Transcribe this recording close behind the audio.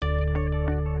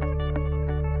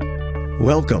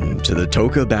Welcome to the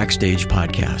TOCA Backstage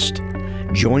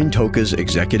Podcast. Join TOCA's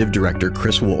Executive Director,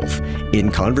 Chris Wolf,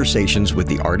 in conversations with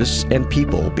the artists and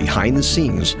people behind the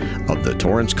scenes of the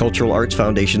Torrance Cultural Arts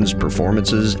Foundation's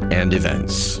performances and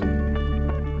events.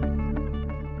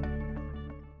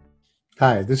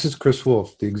 Hi, this is Chris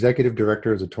Wolf, the Executive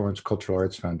Director of the Torrance Cultural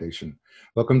Arts Foundation.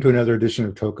 Welcome to another edition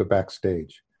of TOCA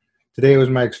Backstage. Today it was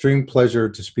my extreme pleasure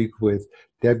to speak with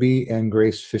Debbie and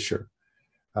Grace Fisher.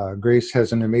 Grace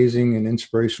has an amazing and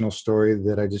inspirational story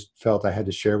that I just felt I had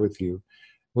to share with you.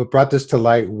 What brought this to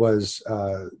light was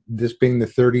this being the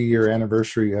 30-year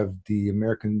anniversary of the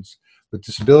Americans with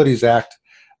Disabilities Act.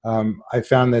 I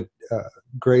found that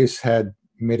Grace had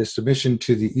made a submission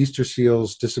to the Easter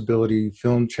Seals Disability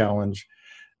Film Challenge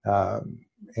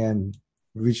and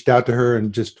reached out to her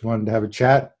and just wanted to have a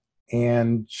chat.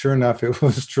 And sure enough, it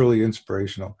was truly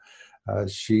inspirational.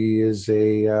 She is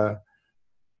a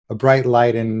bright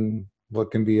light in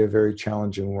what can be a very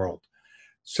challenging world.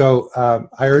 So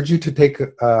I urge you to take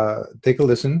a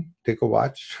listen, take a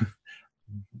watch,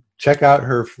 check out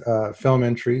her film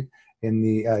entry in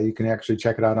the. You can actually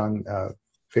check it out on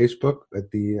Facebook at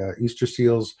the Easter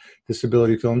Seals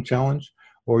Disability Film Challenge,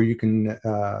 or you can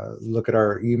look at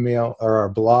our email or our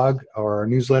blog or our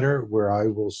newsletter, where I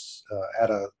will add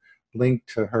a link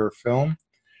to her film.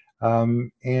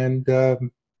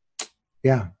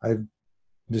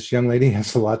 This young lady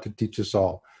has a lot to teach us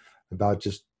all about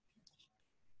just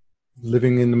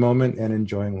living in the moment and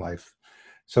enjoying life.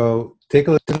 So take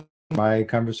a listen to my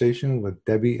conversation with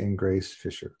Debbie and Grace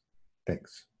Fisher.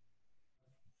 Thanks.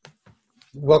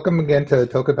 Welcome again to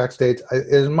TOCA Backstage. It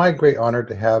is my great honor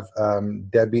to have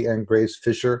Debbie and Grace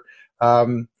Fisher.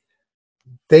 Thank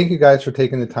you guys for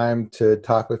taking the time to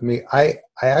talk with me. I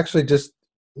actually just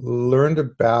learned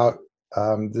about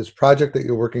this project that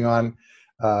you're working on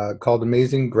called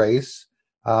Amazing Grace.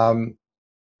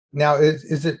 Now,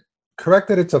 is it correct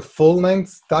that it's a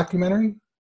full-length documentary?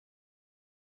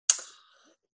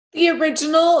 The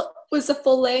original was a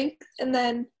full length, and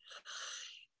then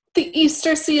the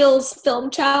Easter Seals Film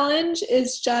Challenge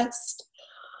is just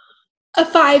a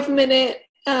 5-minute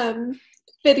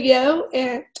video,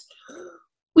 and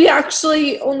we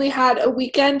actually only had a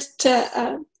weekend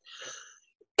to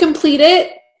complete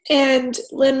it. And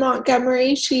Lynn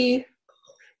Montgomery, she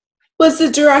was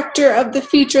the director of the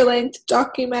feature-length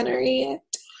documentary, and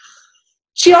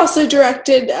she also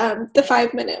directed the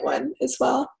 5-minute one as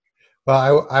well.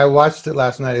 Well, I watched it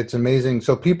last night. It's amazing.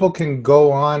 So people can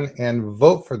go on and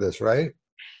vote for this, right?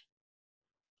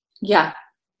 Yeah.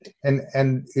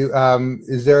 And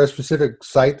is there a specific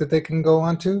site that they can go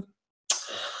on to?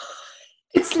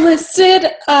 It's listed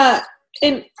on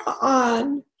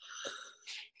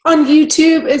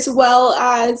YouTube as well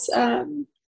as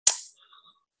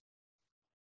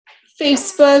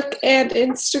Facebook and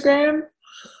Instagram.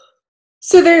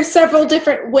 So there are several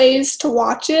different ways to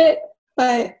watch it,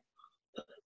 but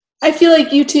I feel like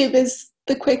YouTube is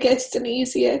the quickest and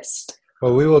easiest.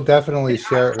 Well, we will definitely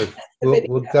share it.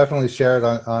 We'll definitely share it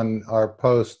on our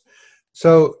post.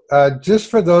 So just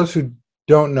for those who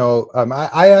don't know,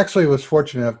 I actually was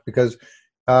fortunate because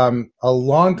a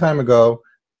long time ago,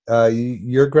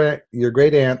 your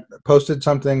great aunt posted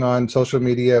something on social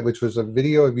media, which was a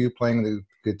video of you playing the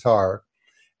guitar,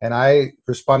 and I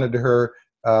responded to her,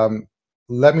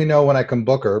 let me know when I can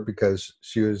book her, because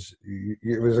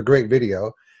it was a great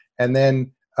video. And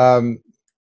then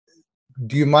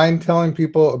do you mind telling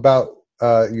people about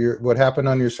what happened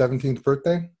on your 17th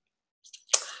birthday?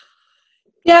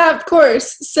 Yeah, of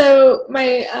course. So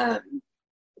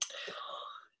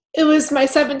it was my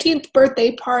 17th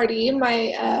birthday party.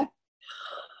 My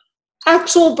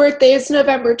actual birthday is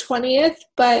November 20th,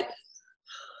 but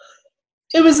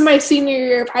it was my senior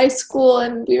year of high school,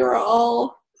 and we were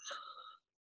all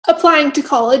applying to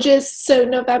colleges, so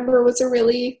November was a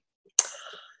really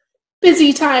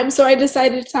busy time, so I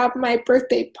decided to have my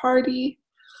birthday party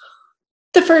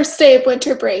the first day of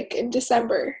winter break in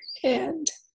December,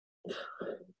 and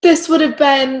this would have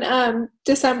been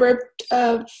December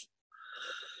of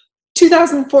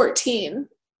 2014.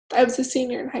 I was a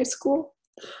senior in high school,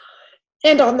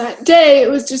 and on that day, it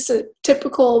was just a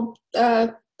typical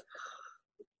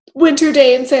winter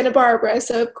day in Santa Barbara,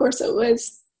 so of course it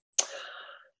was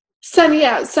sunny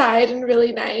outside and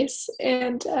really nice,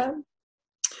 and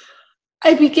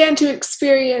I began to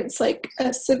experience like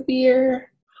a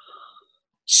severe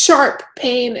sharp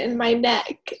pain in my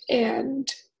neck and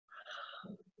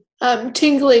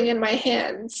tingling in my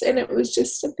hands, and it was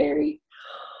just a very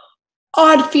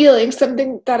odd feeling,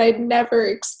 something that I'd never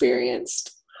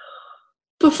experienced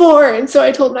before. And so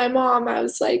I told my mom, I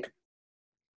was like,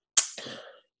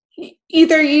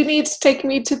 either you need to take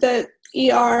me to the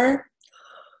ER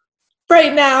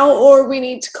right now, or we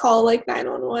need to call like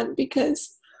 911,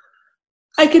 because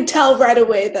I could tell right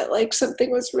away that like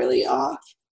something was really off.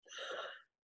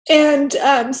 And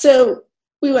so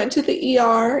we went to the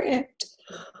ER, and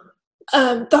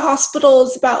the hospital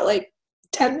is about like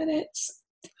 10 minutes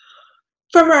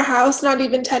from our house, not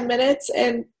even 10 minutes.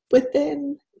 And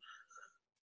within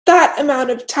that amount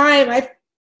of time, I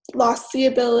lost the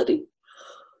ability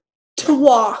to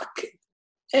walk.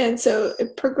 And so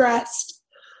it progressed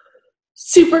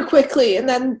super quickly. And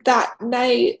then that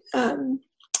night,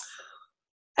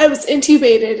 I was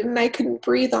intubated and I couldn't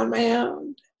breathe on my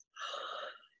own.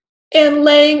 And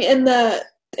laying in the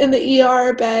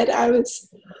ER bed, I was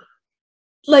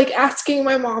like asking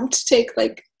my mom to take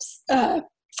like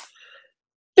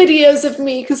videos of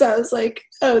me, because I was like,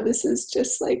 oh, this is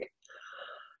just like,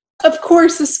 of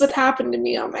course this would happen to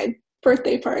me on my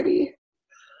birthday party.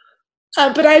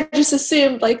 But I just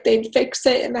assumed like they'd fix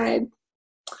it and I'd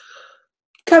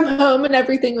come home and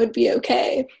everything would be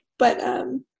okay. But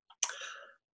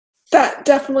that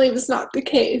definitely was not the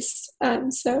case.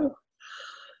 So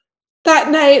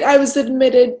that night I was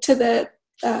admitted to the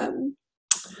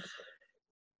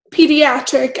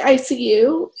pediatric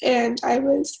ICU, and I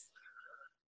was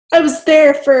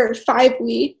there for 5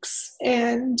 weeks,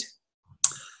 and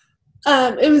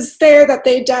it was there that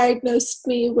they diagnosed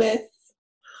me with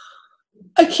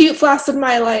acute flaccid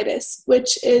myelitis,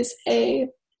 which is a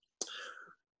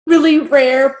really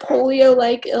rare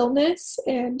polio-like illness,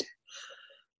 and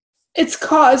it's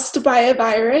caused by a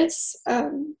virus.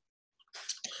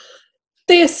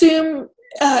 They assume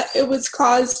it was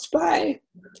caused by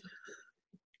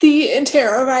the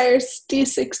enterovirus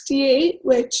D68,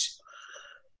 which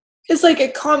is like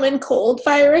a common cold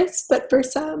virus, but for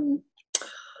some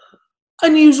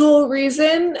unusual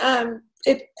reason,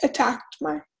 it attacked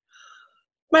my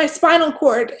spinal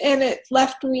cord, and it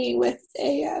left me with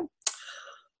a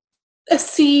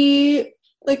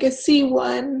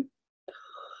C1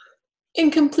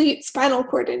 incomplete spinal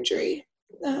cord injury.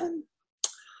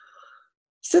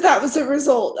 So that was a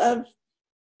result of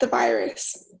the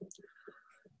virus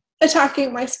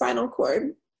attacking my spinal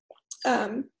cord.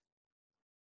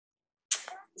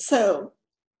 So,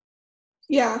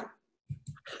 yeah.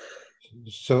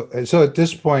 So at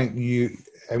this point,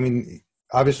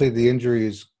 obviously the injury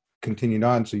is continued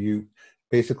on, so you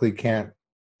basically can't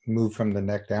move from the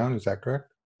neck down. Is that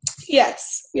correct?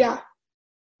 Yes. Yeah.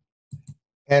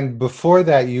 And before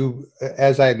that, you,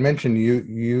 as I had mentioned,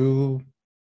 you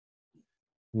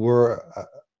were,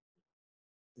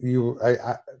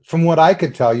 from what I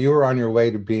could tell, you were on your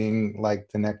way to being like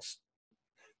the next,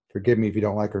 forgive me if you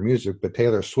don't like her music, but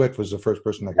Taylor Swift was the first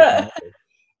person I could think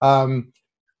of.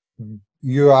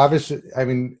 You obviously,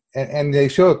 and they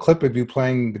show a clip of you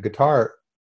playing the guitar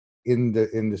in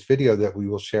this video that we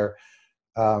will share.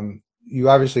 You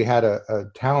obviously had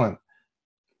a talent.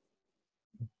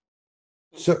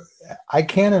 So I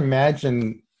can't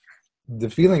imagine the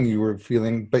feeling you were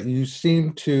feeling, but you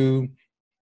seem to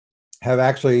have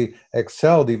actually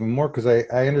excelled even more, because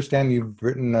I understand you've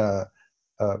written a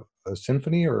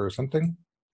symphony or something.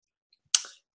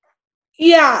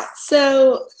 Yeah.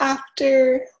 So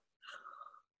after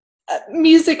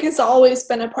music has always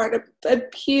been a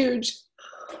huge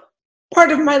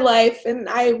part of my life, and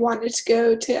I wanted to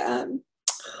go to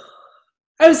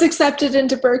I was accepted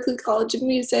into Berklee College of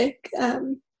Music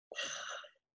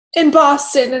in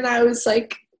Boston, and I was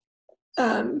like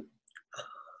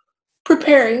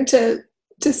preparing to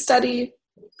study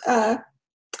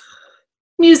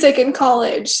music in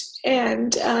college.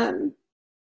 And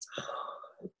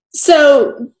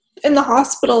so in the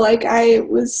hospital, like, I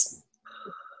was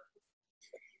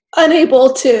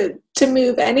unable to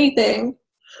move anything,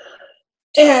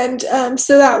 and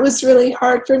so that was really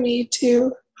hard for me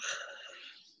to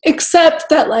accept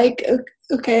that, like,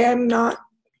 okay, I'm not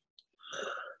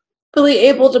really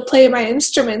able to play my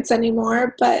instruments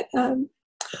anymore, but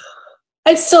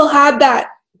I still had that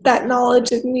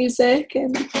knowledge of music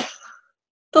and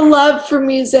the love for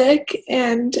music,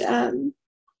 and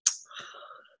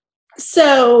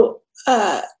so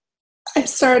I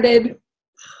started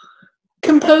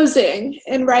composing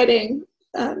and writing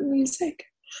music.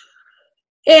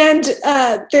 And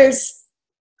there's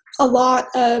a lot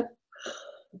of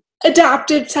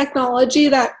adaptive technology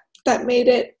that made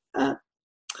it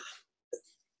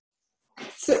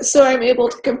so I'm able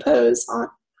to compose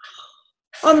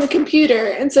on the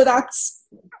computer, and so that's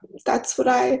what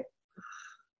I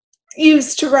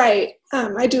use to write.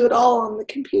 I do it all on the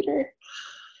computer,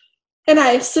 and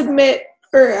I submit,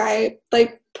 or I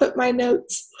like put my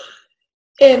notes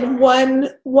in one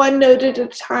note at a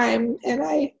time, and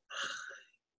I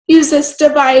use this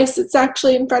device. It's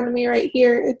actually in front of me right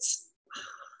here. It's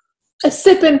a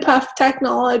sip and puff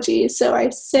technology. So I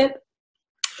sip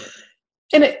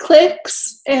and it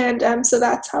clicks, and so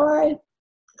that's how I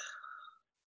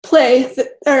play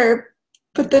or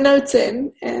put the notes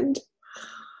in. And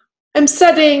I'm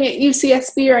studying at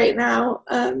UCSB right now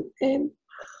in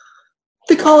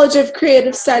the College of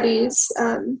Creative Studies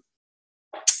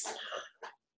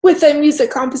with a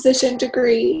music composition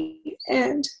degree,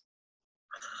 and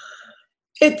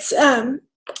it's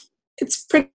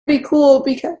pretty cool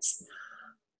because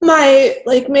my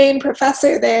main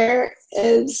professor there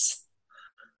is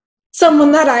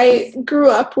someone that I grew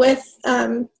up with.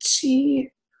 She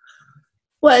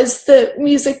was the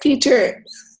music teacher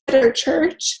at our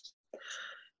church,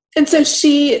 and so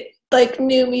she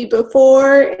knew me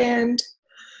before, and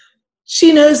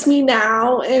she knows me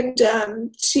now, and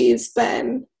she's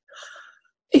been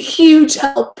a huge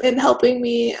help in helping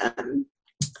me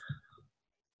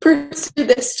pursue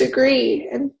this degree.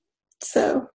 And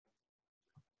so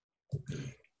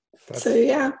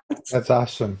yeah, that's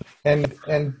awesome. And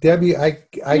Debbie, I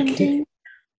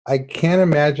can't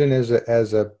imagine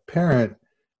as a parent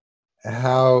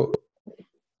how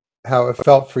it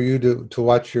felt for you to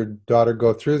watch your daughter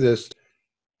go through this.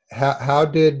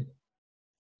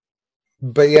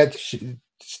 But yet she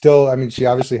still, I mean, she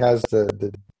obviously has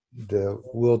the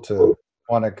will to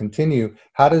want to continue.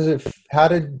 What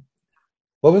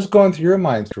was going through your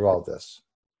mind through all this?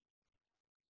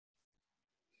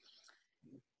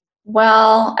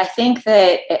 Well, I think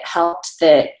that it helped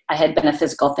that I had been a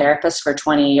physical therapist for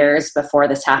 20 years before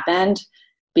this happened,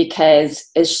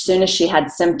 because as soon as she had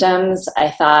symptoms,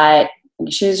 I thought,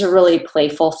 she was a really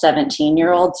playful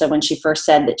 17-year-old. So when she first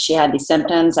said that she had these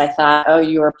symptoms, I thought, oh,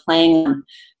 you were playing on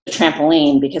the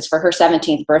trampoline, because for her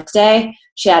 17th birthday,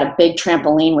 she had a big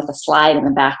trampoline with a slide in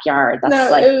the backyard. It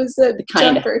was a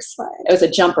jumper slide. It was a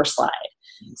jumper slide.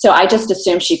 So I just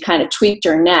assumed she kind of tweaked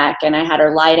her neck, and I had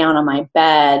her lie down on my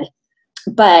bed,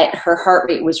 but her heart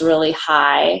rate was really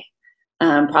high,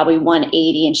 probably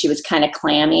 180, and she was kind of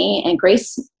clammy. And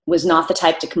Grace was not the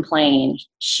type to complain.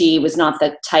 She was not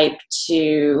the type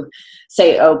to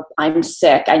say, oh, I'm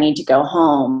sick, I need to go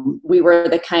home. We were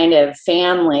the kind of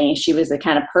family, she was the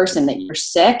kind of person that you're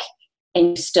sick and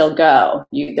you still go.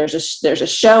 There's a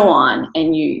show on,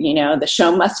 and you know, the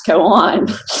show must go on.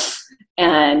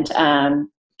 And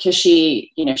because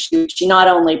she not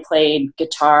only played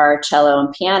guitar, cello,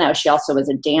 and piano, she also was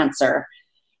a dancer.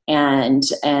 And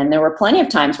there were plenty of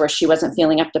times where she wasn't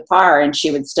feeling up to par, and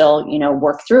she would still,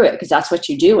 work through it, because that's what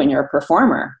you do when you're a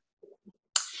performer.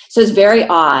 So it's very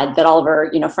odd that all of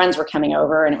her, friends were coming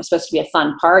over, and it was supposed to be a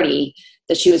fun party,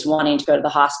 that she was wanting to go to the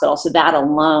hospital. So that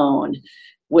alone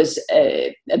was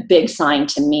a big sign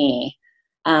to me.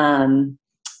 And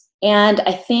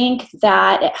I think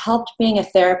that it helped being a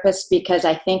therapist, because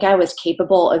I think I was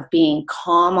capable of being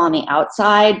calm on the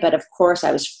outside, but of course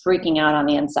I was freaking out on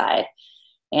the inside.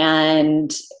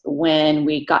 And when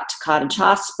we got to Cottage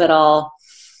Hospital,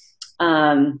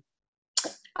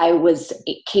 I was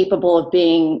capable of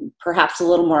being perhaps a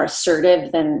little more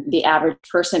assertive than the average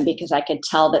person, because I could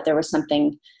tell that there was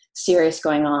something serious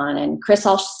going on. And Chris,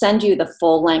 I'll send you the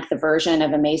full length version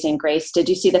of Amazing Grace. Did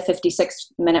you see the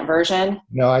 56-minute version?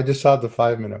 No, I just saw the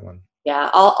 5-minute one. Yeah,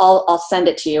 I'll send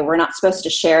it to you. We're not supposed to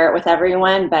share it with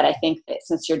everyone, but I think that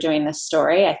since you're doing this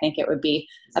story, I think it would be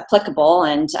applicable.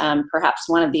 And perhaps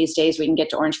one of these days we can get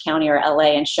to Orange County or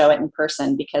LA and show it in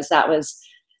person, because that was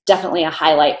definitely a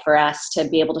highlight for us to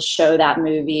be able to show that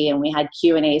movie. And we had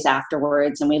Q&As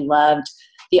afterwards, and we loved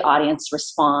the audience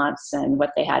response and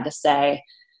what they had to say.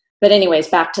 But anyways,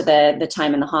 back to the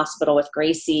time in the hospital with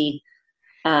Gracie.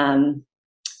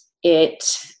 It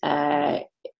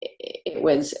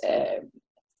was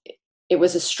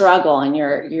a struggle, and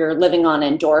you're living on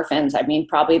endorphins. I mean,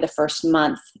 probably the first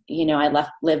month, I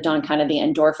lived on kind of the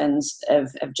endorphins of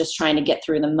just trying to get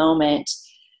through the moment,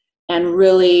 and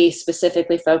really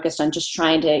specifically focused on just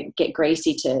trying to get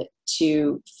Gracie to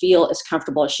feel as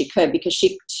comfortable as she could, because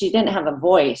she didn't have a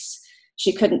voice.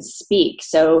 She couldn't speak.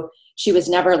 So she was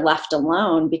never left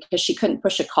alone, because she couldn't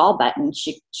push a call button.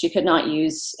 She could not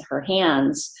use her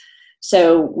hands.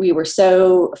 So we were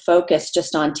so focused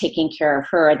just on taking care of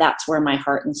her. That's where my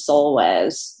heart and soul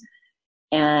was.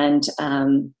 And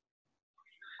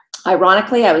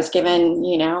ironically, I was given,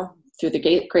 through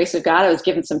the grace of God, I was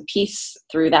given some peace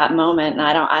through that moment. And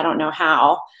I don't know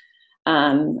how.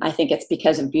 I think it's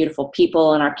because of beautiful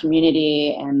people in our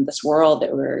community and this world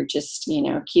that were just,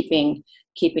 keeping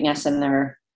us in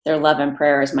their love and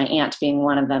prayers. My aunt being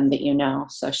one of them that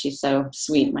so she's so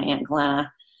sweet. My Aunt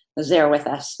Glenna was there with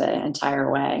us the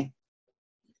entire way.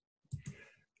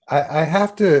 I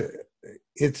have to.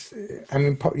 It's. I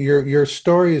mean, your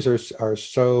stories are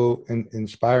so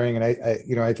inspiring, and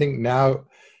I think now,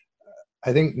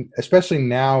 I think especially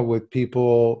now with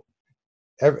people,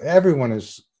 everyone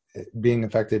is being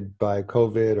affected by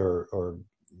COVID or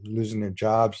losing their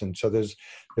jobs, and so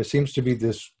there seems to be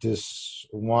this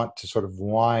want to sort of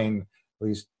whine,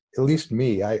 at least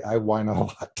me. I whine a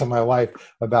lot to my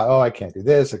wife about, oh, I can't do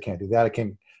this, I can't do that, I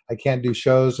can't do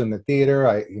shows in the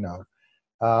theater.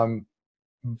 Um,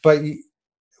 but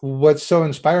what's so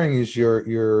inspiring is your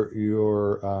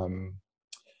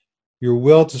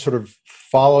will to sort of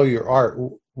follow your art.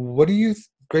 What do you,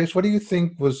 Grace? What do you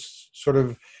think was sort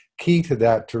of key to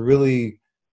that? To really,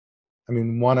 I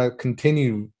mean, want to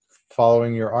continue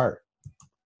following your art?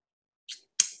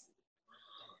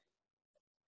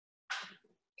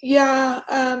 Yeah,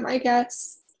 I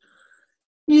guess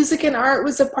music and art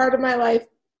was a part of my life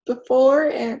before,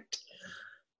 and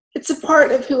it's a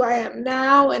part of who I am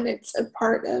now, and it's a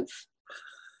part of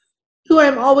who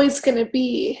I'm always going to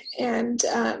be. And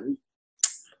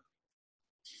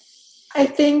I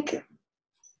think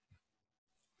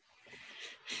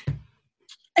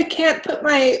I can't put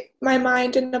my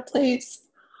mind in a place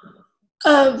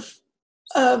of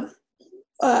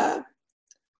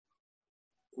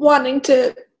wanting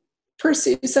to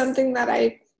pursue something that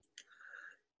I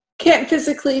can't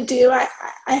physically do. I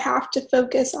have to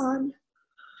focus on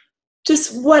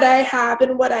just what I have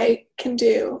and what I can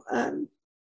do.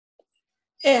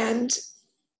 And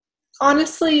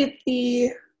honestly,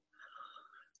 the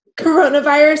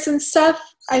coronavirus and stuff,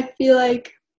 I feel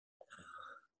like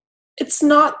it's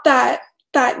not that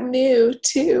new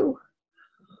to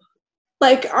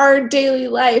like our daily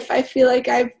life. I feel like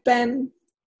I've been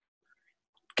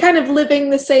kind of living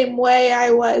the same way I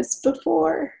was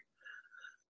before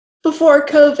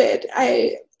COVID.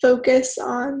 I focus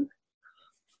on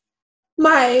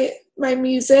my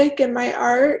music and my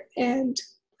art, and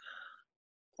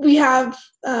we have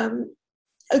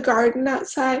a garden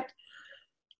outside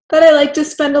that I like to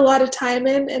spend a lot of time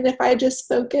in. And if I just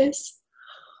focus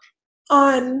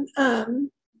on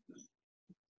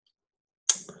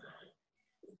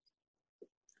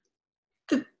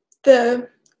the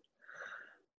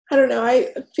I don't know,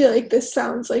 I feel like this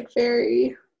sounds like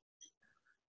very,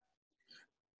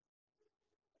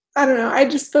 I don't know, I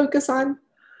just focus on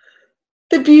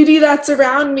the beauty that's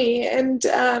around me, and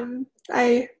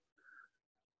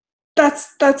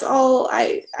that's all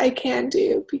I can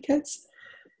do, because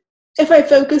if I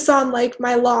focus on like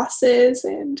my losses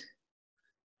and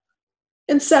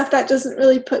stuff, that doesn't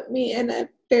really put me in a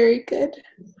very good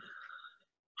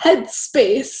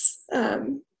headspace,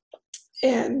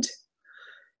 and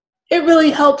it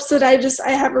really helps that I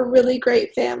have a really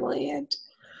great family,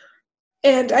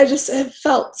 and I just have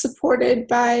felt supported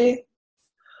by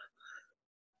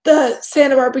the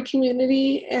Santa Barbara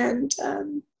community, and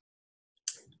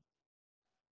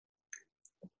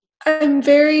I'm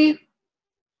very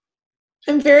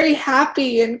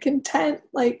happy and content,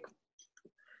 like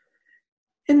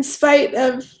in spite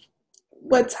of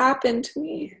what's happened to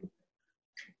me.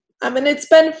 And it's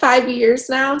been 5 years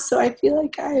now, so I feel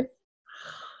like I've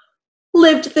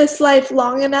lived this life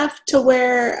long enough to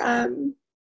where I'm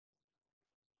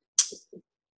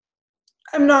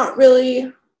not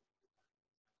really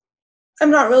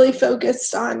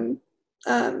focused on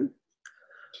the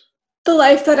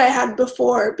life that I had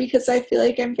before, because I feel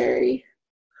like I'm very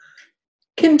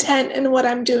content in what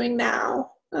I'm doing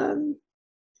now.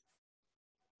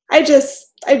 I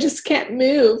just can't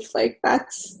move. Like I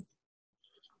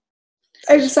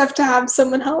just have to have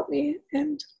someone help me.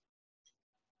 And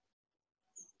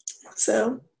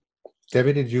so,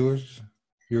 Debbie, you were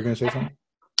going to say something?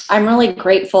 I'm really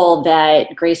grateful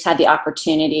that Grace had the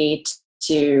opportunity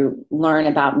to learn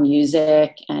about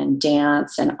music and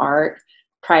dance and art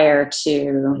prior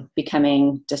to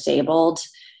becoming disabled,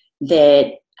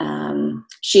 that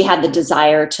she had the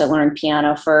desire to learn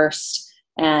piano first.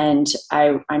 And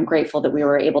I'm grateful that we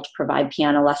were able to provide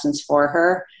piano lessons for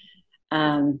her,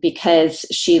 because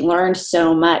she learned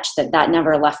so much that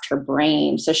never left her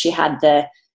brain. So she had the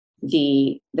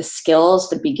skills,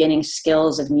 the beginning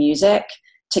skills of music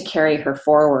to carry her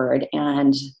forward.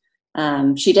 And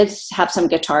she did have some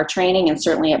guitar training, and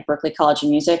certainly at Berklee College of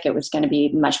Music, it was going to be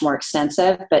much more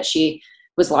extensive, but she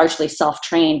was largely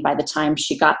self-trained by the time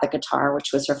she got the guitar,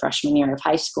 which was her freshman year of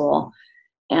high school.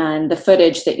 And the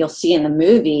footage that you'll see in the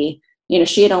movie,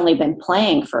 she had only been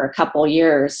playing for a couple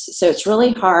years. So it's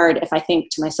really hard if I think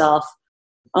to myself,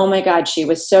 oh my God, she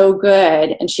was so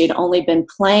good and she had only been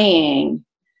playing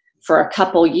for a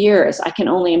couple years. I can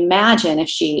only imagine if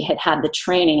she had had the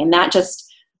training, and that just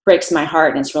breaks my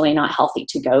heart, and it's really not healthy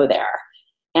to go there.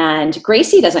 And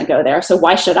Gracie doesn't go there, so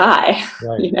why should I?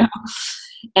 Right. You know?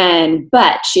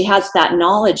 But she has that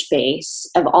knowledge base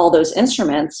of all those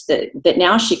instruments that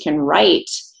now she can write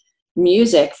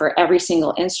music for every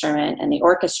single instrument in the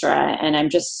orchestra. And I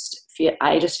just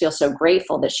feel so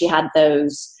grateful that she had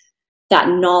that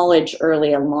knowledge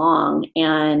early along.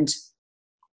 And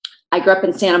I grew up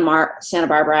in Santa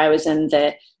Barbara. I was in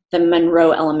the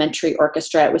Monroe Elementary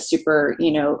Orchestra. It was super,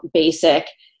 basic.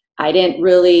 I didn't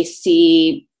really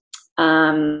see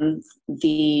the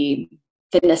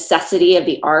necessity of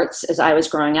the arts as I was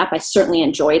growing up. I certainly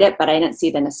enjoyed it, but I didn't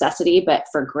see the necessity. But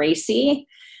for Gracie,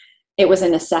 it was a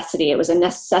necessity. It was a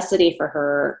necessity for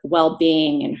her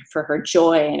well-being and for her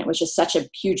joy. And it was just such a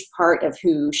huge part of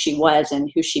who she was and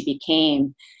who she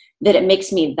became that it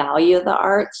makes me value the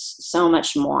arts so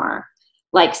much more.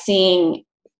 Like seeing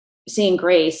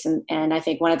Grace, and I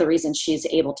think one of the reasons she's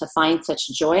able to find such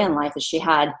joy in life is she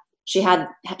had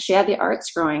the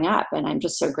arts growing up, and I'm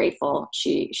just so grateful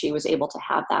she was able to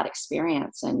have that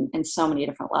experience in so many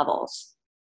different levels.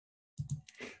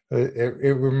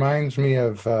 It reminds me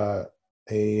of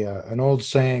an old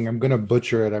saying. I'm going to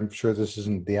butcher it. I'm sure this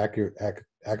isn't the accurate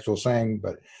actual saying,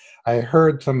 but I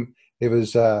heard it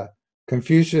was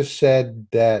Confucius said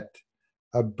that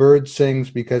a bird sings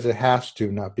because it has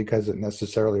to, not because it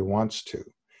necessarily wants to.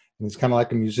 And it's kind of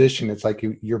like a musician. It's like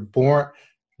you're born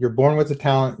with a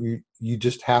talent. You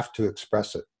just have to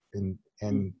express it. And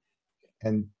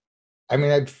I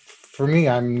mean, for me,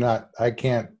 I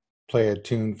can't play a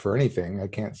tune for anything. I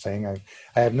can't sing. I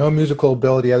have no musical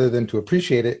ability other than to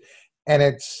appreciate it.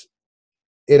 And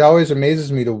it always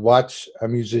amazes me to watch a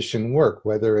musician work,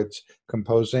 whether it's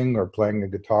composing or playing a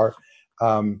guitar.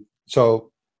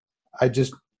 So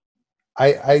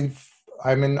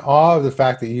I'm in awe of the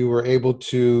fact that you were able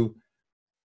to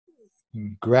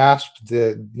grasp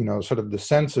the, sort of the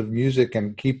sense of music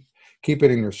and keep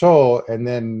it in your soul. And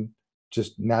then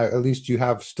just now, at least you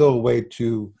have still a way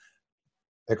to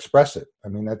express it. I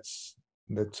mean, that's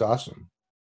awesome.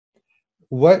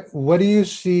 What do you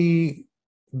see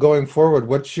going forward?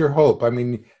 What's your hope? I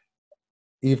mean,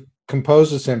 you've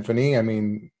composed a symphony. I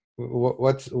mean,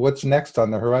 what's next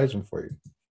on the horizon for you?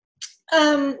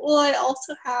 Well, I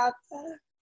also have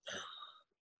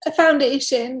a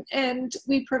foundation, and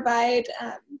we provide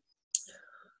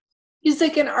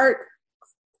music and art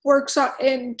workshop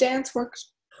and dance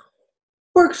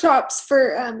workshops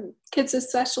for kids with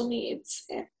special needs.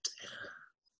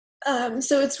 And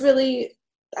so it's really,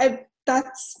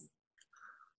 that's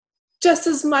just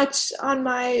as much on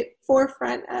my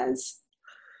forefront as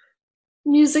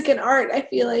music and art, I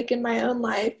feel like, in my own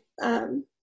life.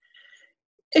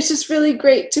 It's just really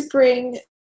great to bring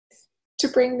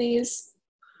these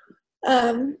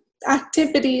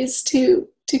activities to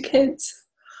kids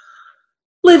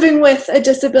living with a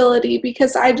disability,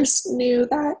 because I just knew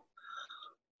that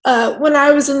when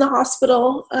I was in the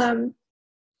hospital,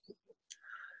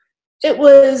 it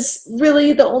was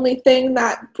really the only thing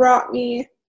that brought me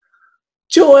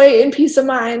joy and peace of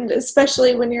mind,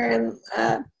 especially when you're in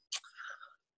a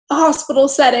hospital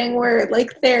setting where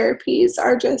like therapies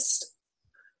are just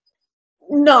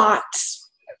not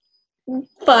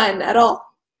fun at all.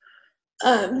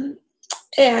 And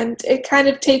it kind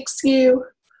of takes you,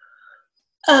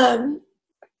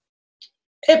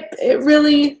 it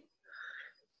really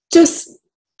just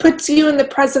puts you in the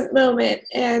present moment,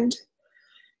 and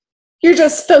you're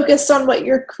just focused on what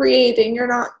you're creating. You're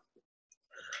not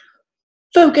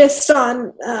focused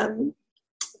on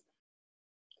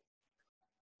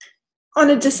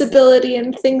a disability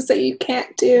and things that you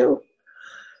can't do.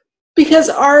 Because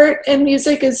art and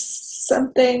music is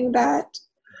something that,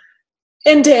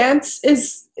 and dance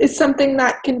is something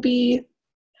that can be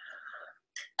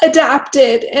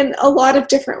adapted in a lot of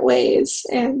different ways.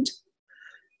 And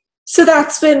so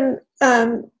that's been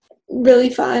really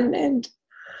fun, and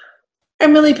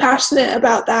I'm really passionate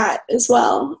about that as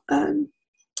well. And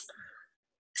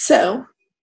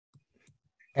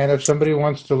if somebody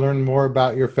wants to learn more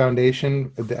about your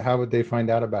foundation, how would they find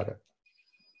out about it?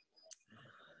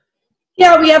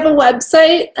 Yeah, we have a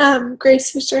website,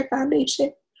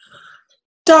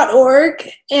 gracefisherfoundation.org,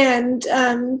 and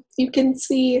you can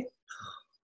see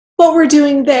what we're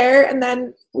doing there. And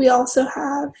then we also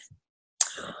have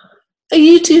a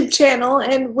YouTube channel,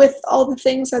 and with all the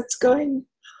things that's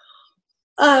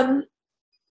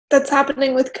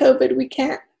happening with COVID, we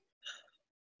can't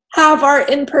have our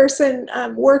in-person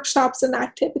workshops and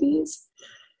activities.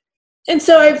 And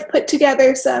so I've put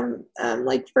together some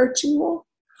virtual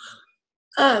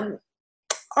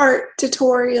art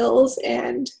tutorials,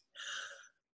 and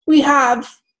we have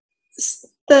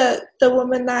the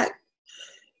woman that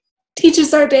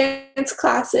teaches our dance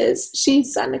classes.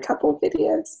 She's done a couple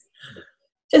videos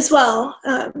as well.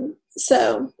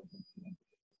 So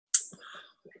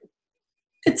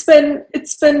it's been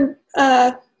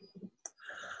a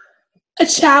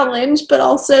challenge, but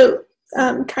also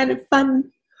kind of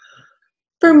fun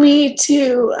for me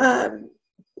to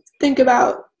think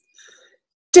about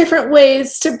different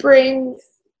ways to bring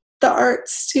the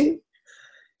arts to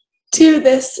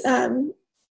this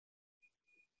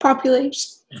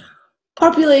population,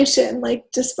 like,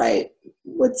 despite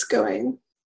what's going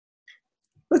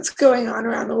on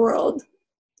around the world.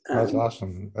 That's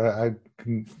awesome. I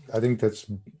think that's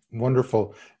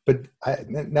wonderful. But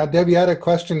now, Debbie, I had a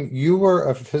question. You were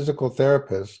a physical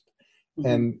therapist,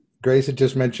 and Grace had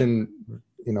just mentioned,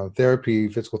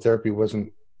 physical therapy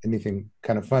wasn't anything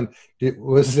kind of fun.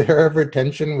 Was there ever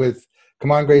tension with,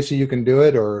 come on, Gracie, you can do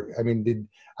it? Or, I mean,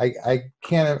 I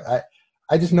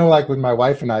just know, like, with my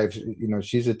wife and I,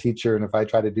 she's a teacher, and if I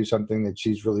try to do something that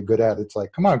she's really good at, it's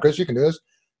like, come on, Grace, you can do this.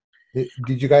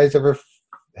 Did you guys ever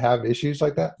have issues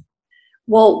like that?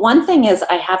 Well, one thing is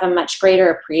I have a much greater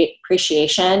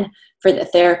appreciation for the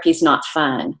therapy's not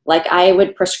fun. Like, I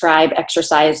would prescribe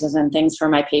exercises and things for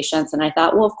my patients, and I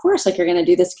thought, well, of course, like, you're going to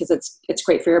do this because it's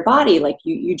great for your body. Like,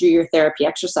 you do your therapy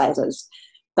exercises.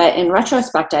 But in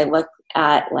retrospect, I look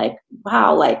at, like,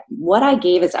 wow, like, what I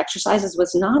gave as exercises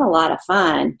was not a lot of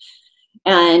fun.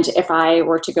 And if I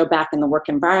were to go back in the work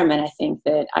environment, I think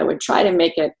that I would try to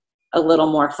make it a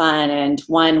little more fun. And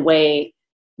one way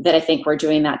that I think we're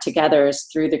doing that together is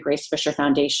through the Grace Fisher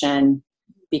Foundation,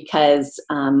 because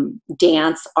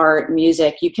dance, art,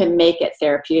 music, you can make it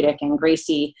therapeutic. And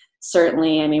Gracie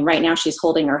certainly, I mean, right now she's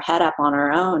holding her head up on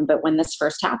her own, but when this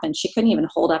first happened, she couldn't even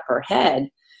hold up her head.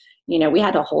 We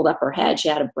had to hold up her head. She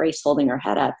had a brace holding her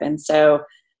head up. And so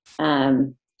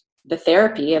the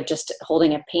therapy of just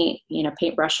holding a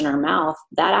paintbrush in her mouth,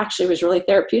 that actually was really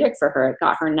therapeutic for her. It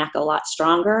got her neck a lot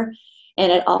stronger. And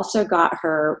it also got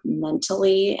her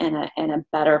mentally in a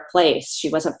better place. She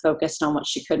wasn't focused on what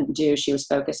she couldn't do. She was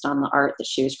focused on the art that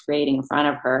she was creating in front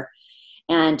of her.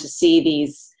 And to see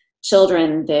these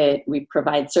children that we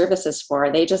provide services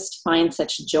for, they just find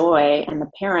such joy, and the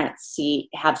parents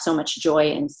have so much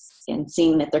joy in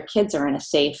seeing that their kids are in a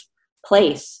safe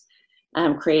place,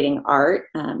 creating art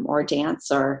or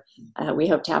dance, or we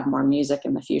hope to have more music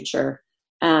in the future.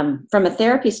 From a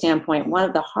therapy standpoint, one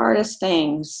of the hardest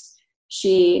things,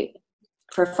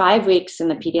 for 5 weeks in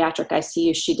the pediatric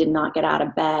ICU, she did not get out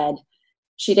of bed.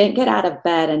 She didn't get out of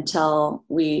bed until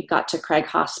we got to Craig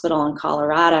Hospital in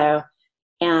Colorado.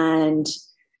 And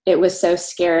it was so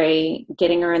scary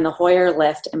getting her in the Hoyer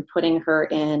lift and putting her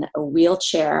in a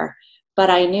wheelchair. But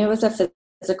I knew as a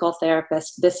physical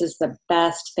therapist, this is the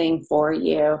best thing for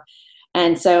you.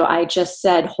 And so I just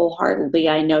said wholeheartedly,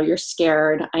 I know you're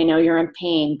scared. I know you're in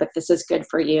pain, but this is good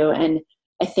for you. And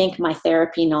I think my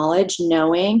therapy knowledge,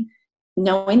 knowing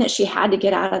that she had to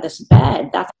get out of this bed,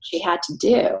 that's what she had to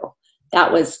do.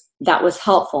 That was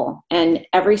helpful. And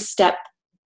every step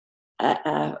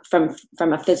from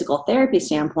a physical therapy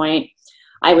standpoint,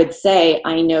 I would say,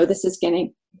 I know this is going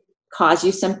to cause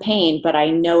you some pain, but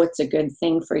I know it's a good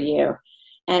thing for you.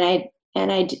 And I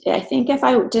think if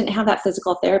I didn't have that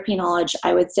physical therapy knowledge,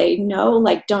 I would say, no,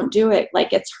 like, don't do it.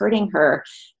 Like, it's hurting her.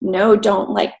 No,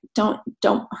 don't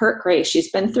hurt Grace.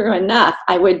 She's been through enough.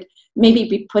 I would maybe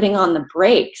be putting on the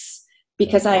brakes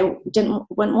because I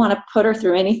wouldn't want to put her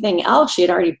through anything else. She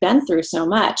had already been through so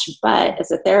much. But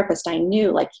as a therapist, I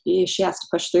knew, like, she has to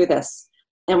push through this,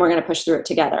 and we're going to push through it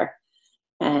together.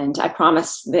 And I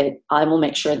promise that I will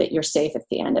make sure that you're safe at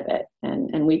the end of it.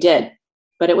 And we did,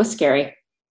 but it was scary.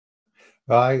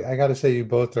 Well, I got to say, you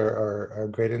both are a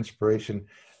great inspiration.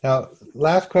 Now,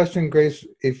 last question, Grace.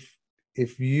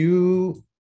 If you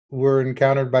were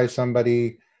encountered by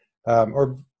somebody,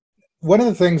 or one of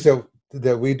the things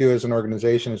that we do as an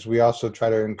organization is we also try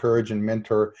to encourage and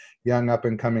mentor young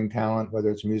up-and-coming talent,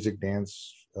 whether it's music,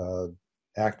 dance,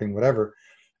 acting, whatever.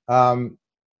 And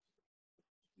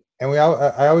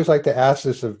I always like to ask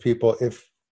this of people: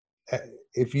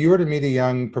 if you were to meet a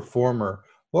young performer,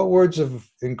 what words of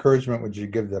encouragement would you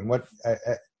give them? What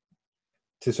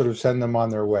to sort of send them on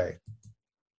their way?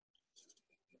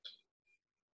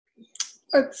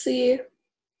 Let's see.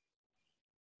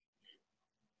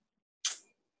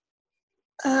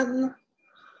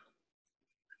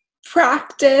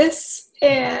 Practice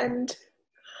and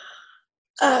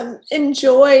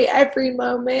enjoy every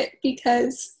moment,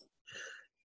 because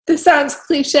this sounds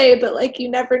cliche, but, like, you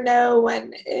never know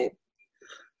when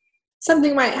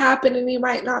something might happen and you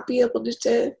might not be able to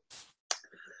do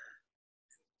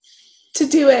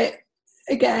it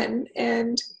again.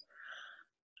 And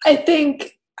I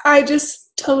think I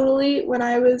just totally, when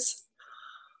I was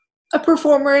a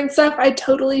performer and stuff, I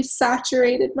totally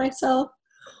saturated myself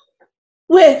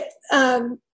with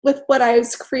what I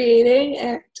was creating,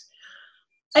 and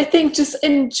I think just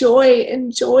enjoy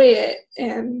it.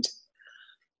 And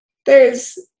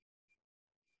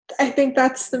I think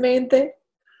that's the main thing.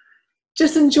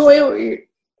 Just enjoy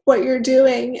what you're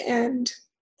doing, and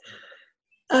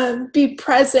be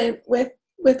present with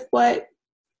what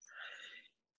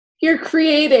you're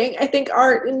creating. I think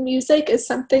art and music is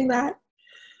something that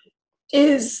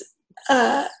is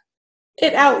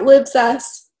it outlives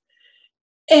us,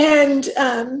 and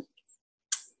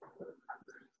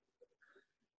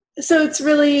so it's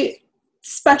really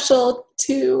special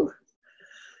to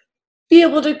be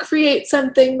able to create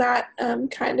something that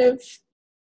kind of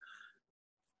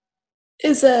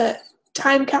is a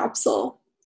time capsule.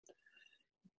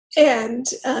 And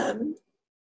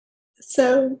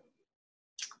so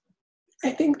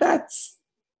I think that's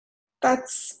the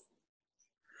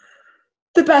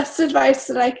best advice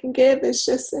that I can give, is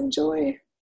just enjoy.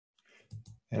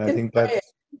 And I think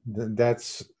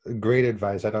that's great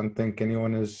advice. I don't think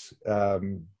anyone has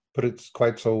put it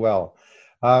quite so well.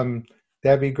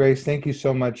 Debbie, Grace, thank you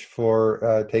so much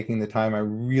for taking the time. I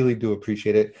really do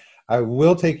appreciate it. I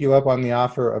will take you up on the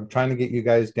offer of trying to get you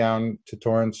guys down to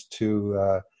Torrance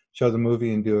to show the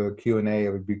movie and do a Q&A.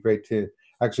 It would be great to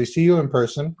actually see you in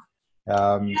person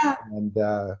and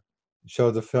show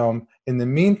the film. In the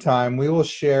meantime, we will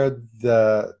share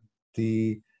the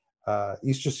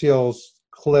Easter Seals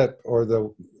clip or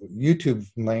the YouTube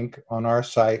link on our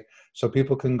site, so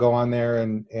people can go on there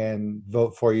and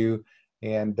vote for you.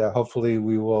 And hopefully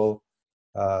we will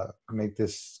make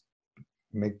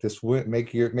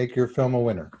your film a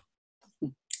winner.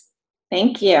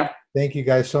 Thank you. Thank you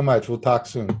guys so much. We'll talk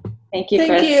soon. Thank you,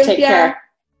 Chris. Take care.